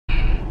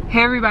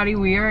Hey everybody,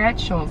 we are at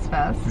Shoals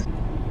Fest.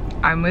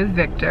 I'm with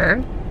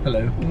Victor.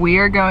 Hello. We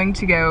are going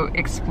to go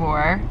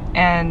explore,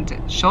 and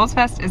Shoals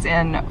Fest is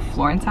in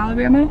Florence,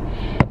 Alabama,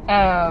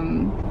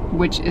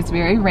 which is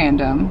very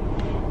random.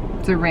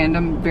 It's a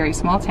random, very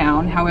small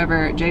town.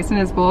 However, Jason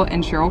Isbell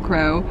and Sheryl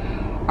Crow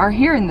are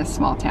here in this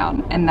small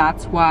town, and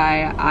that's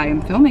why I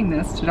am filming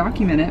this, to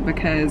document it,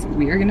 because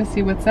we are gonna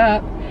see what's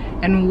up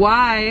and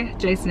why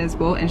Jason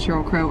Isbell and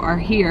Sheryl Crow are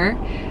here.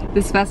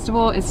 This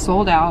festival is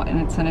sold out, and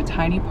it's in a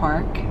tiny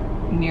park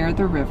near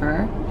the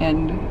river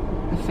and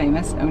the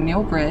famous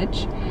O'Neill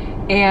Bridge.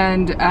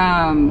 And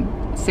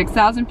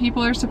 6,000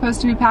 people are supposed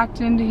to be packed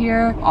into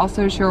here.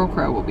 Also, Sheryl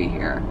Crow will be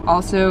here.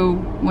 Also,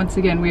 once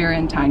again, we are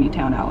in tiny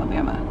town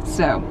Alabama.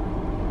 So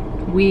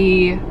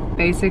we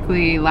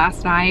basically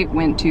last night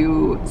went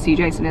to see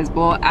Jason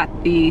Isbell at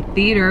the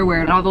theater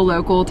where all the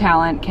local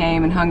talent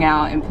came and hung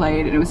out and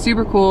played, and it was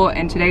super cool.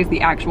 And today's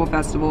the actual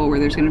festival where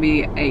there's gonna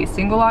be a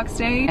single lock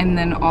stage and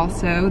then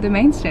also the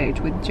main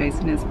stage with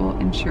Jason Isbell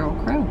and Sheryl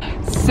Crow.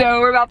 So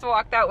we're about to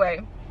walk that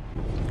way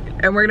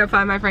and we're gonna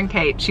find my friend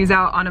Kate. She's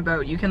out on a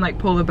boat. You can like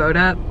pull the boat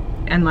up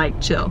and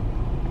like chill.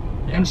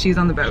 Yeah. And she's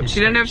on the boat. She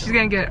doesn't know if she's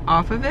gonna get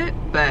off of it,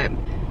 but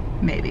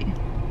maybe.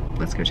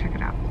 Let's go check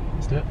it out.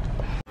 Let's do it.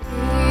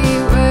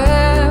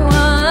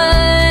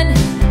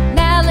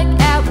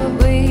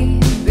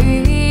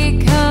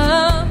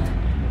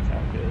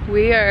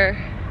 We are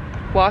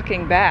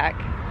walking back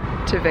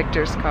to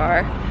Victor's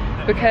car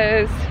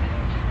because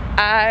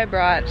I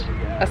brought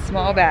a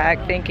small bag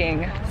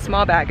thinking,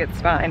 small bag,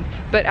 it's fine.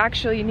 But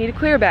actually you need a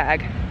clear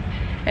bag.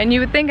 And you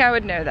would think I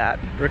would know that.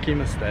 Rookie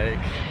mistake.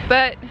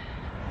 But,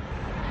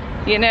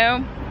 you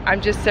know,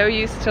 I'm just so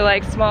used to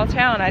like small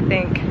town, I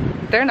think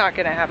they're not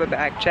gonna have a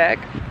bag check.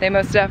 They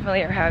most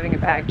definitely are having a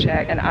bag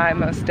check, and I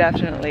most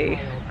definitely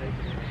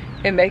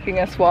am making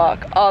us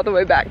walk all the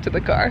way back to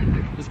the car.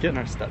 Just getting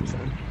our steps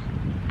in.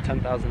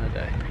 10,000 a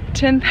day.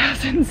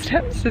 10,000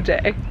 steps a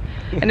day.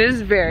 And it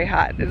is very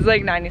hot. It's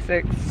like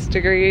 96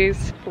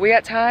 degrees. We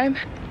got time,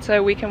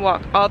 so we can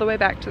walk all the way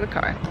back to the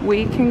car.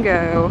 We can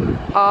go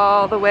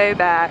all the way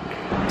back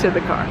to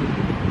the car.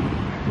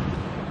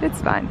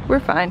 It's fine. We're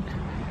fine.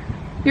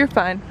 You're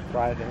fine.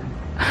 Driving.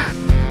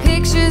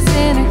 Pictures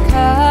in a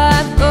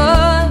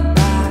cardboard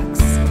box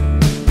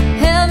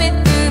held me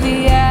through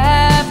the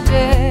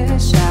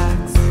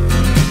aftershocks.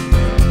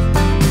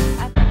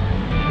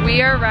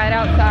 We are right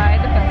outside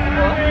the festival.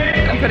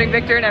 I'm putting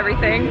Victor in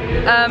everything.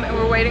 And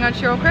we're waiting on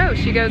Sheryl Crow.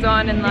 She goes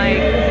on in like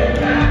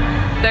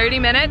 30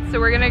 minutes, so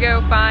we're gonna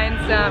go find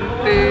some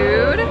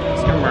food.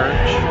 Just got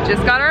merch.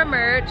 Just got our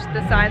merch.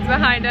 The sign's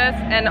behind us,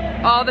 and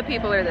all the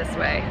people are this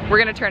way. We're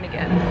gonna turn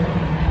again.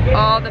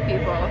 All the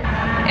people.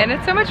 And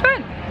it's so much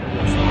fun.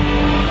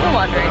 We're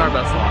wandering. Our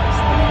best lives.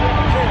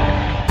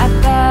 I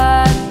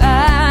thought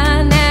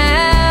by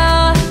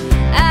now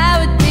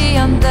I would be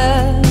on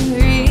the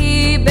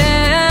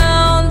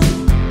rebound.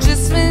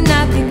 Just when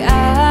I think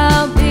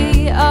I'll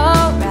be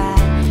alright,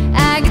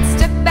 I get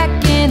stuck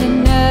back in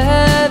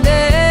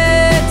another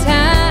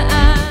time.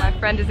 My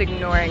friend is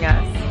ignoring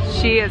us.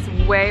 She is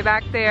way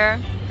back there,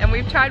 and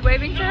we've tried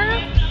waving to her,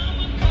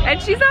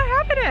 and she's not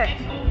having it.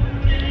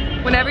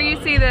 Whenever you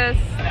see this,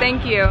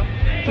 thank you.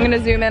 I'm gonna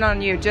zoom in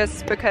on you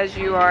just because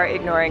you are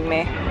ignoring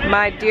me.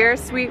 My dear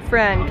sweet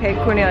friend, Kate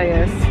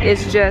Cornelius,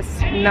 is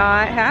just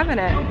not having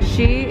it.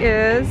 She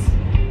is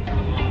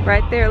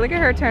right there. Look at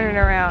her turning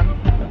around.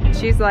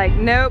 She's like,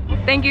 nope,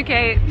 thank you,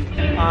 Kate.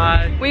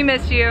 Hi. We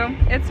miss you.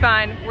 It's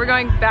fine. We're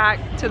going back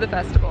to the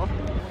festival.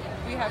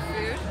 We have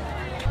food,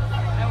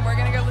 and we're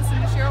gonna go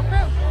listen to Sheryl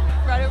Crow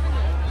right over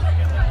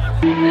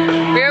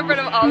here. We're in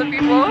front of all the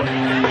people.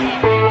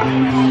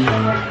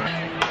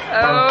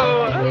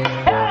 Oh.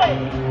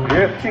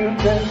 If you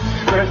just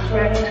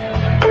respect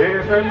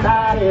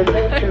everybody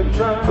that you're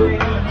running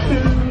to,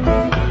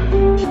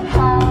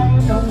 how in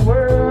the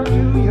world do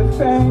you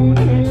think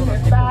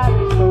anybody's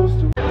supposed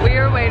to? We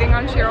are waiting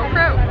on Sheryl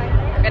Crow,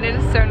 and it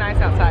is so nice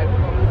outside.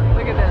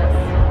 Look at this.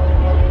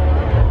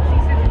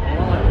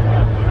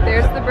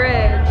 There's the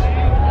bridge.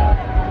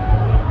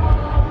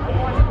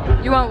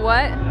 You want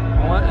what?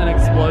 I want an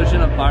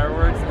explosion of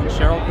fireworks and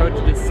Sheryl Crow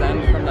to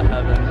descend from the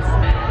heavens.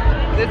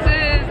 This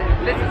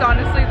is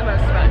honestly the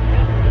most fun.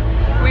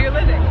 We are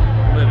living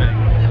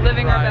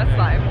our best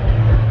life.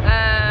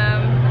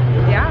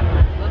 Yeah,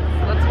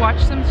 let's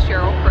watch some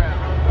Sheryl Crow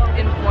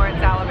in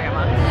Florence,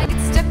 Alabama. I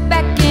get stuck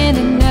back in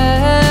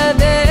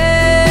another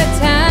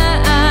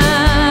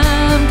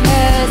time,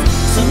 'cause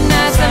some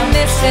nights I'm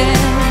missing,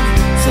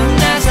 some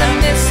nights I'm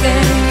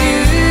missing you.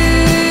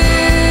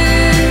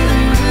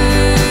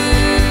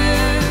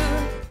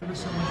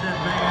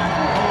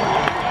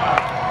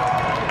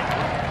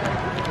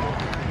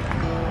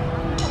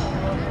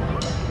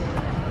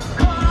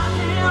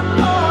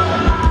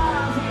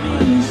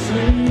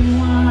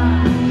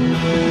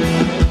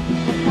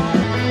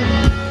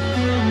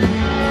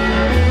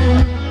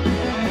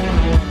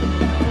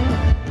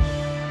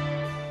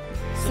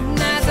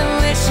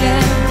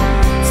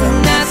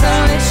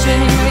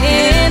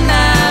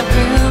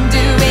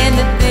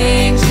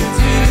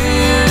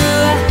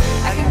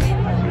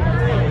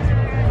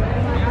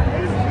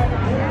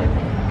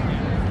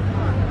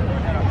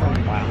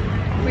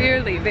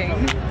 leaving.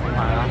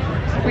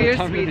 Wow. We are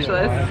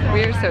speechless.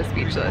 We are so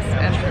speechless.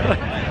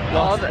 And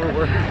Lost for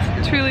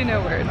words. Truly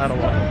no words. At a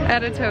loss.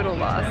 At a total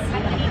loss.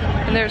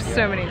 And there's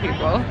so many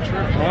people.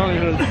 I don't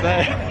even know what to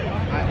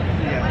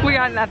say. We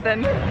got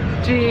nothing.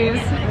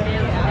 Jeez.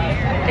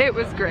 It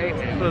was great.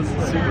 It was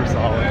super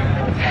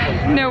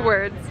solid. No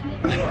words.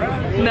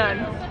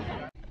 None.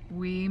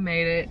 We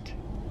made it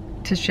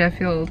to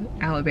Sheffield,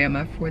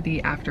 Alabama for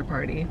the after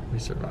party. We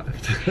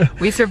survived.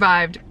 We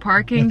survived.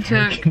 Parking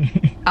took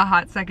a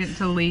hot second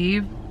to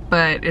leave,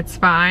 but it's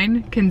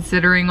fine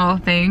considering all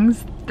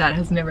things. That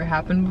has never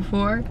happened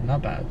before.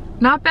 Not bad.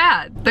 Not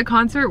bad. The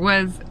concert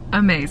was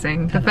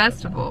amazing. The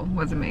festival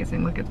was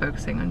amazing. Look at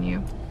focusing on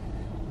you.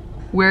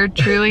 We're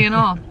truly in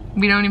awe.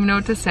 We don't even know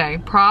what to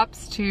say.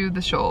 Props to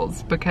the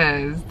Shoals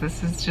because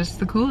this is just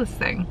the coolest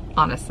thing,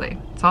 honestly.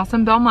 Saw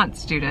some Belmont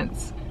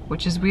students,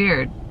 which is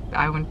weird.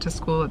 I went to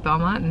school at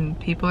Belmont and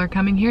people are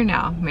coming here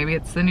now. Maybe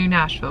it's the new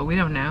Nashville, we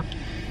don't know.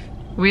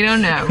 We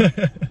don't know,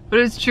 but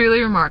it was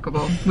truly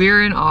remarkable. We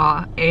were in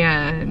awe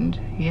and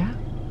yeah.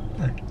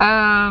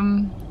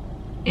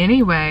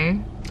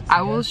 Anyway,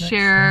 I will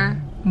share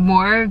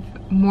more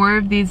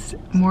of these,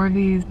 what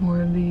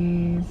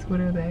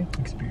are they?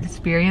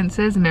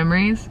 Experiences,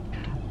 memories.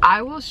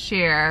 I will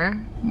share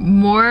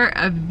more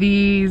of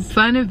these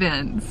fun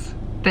events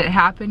that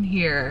happen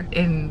here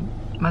in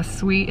my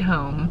sweet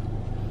home,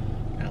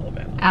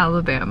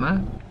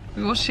 Alabama.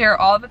 We will share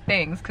all the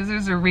things because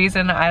there's a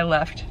reason I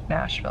left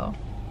Nashville.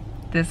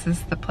 This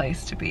is the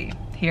place to be,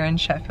 here in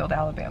Sheffield,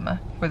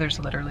 Alabama, where there's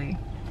literally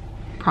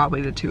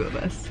probably the two of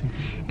us.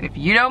 And if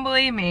you don't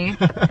believe me,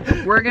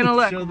 we're gonna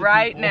look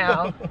right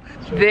now.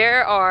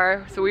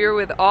 So we were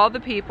with all the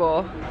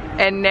people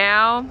and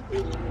now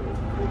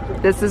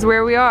this is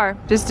where we are.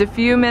 Just a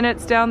few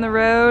minutes down the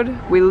road,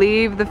 we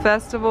leave the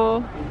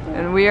festival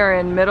and we are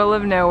in middle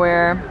of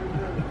nowhere,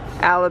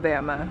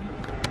 Alabama.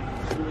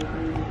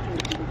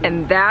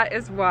 And that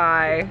is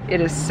why it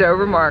is so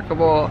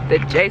remarkable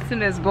that Jason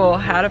Isbell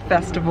had a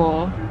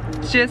festival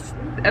just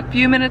a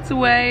few minutes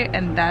away,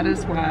 and that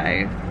is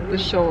why the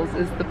Shoals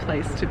is the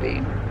place to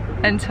be.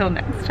 Until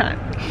next time.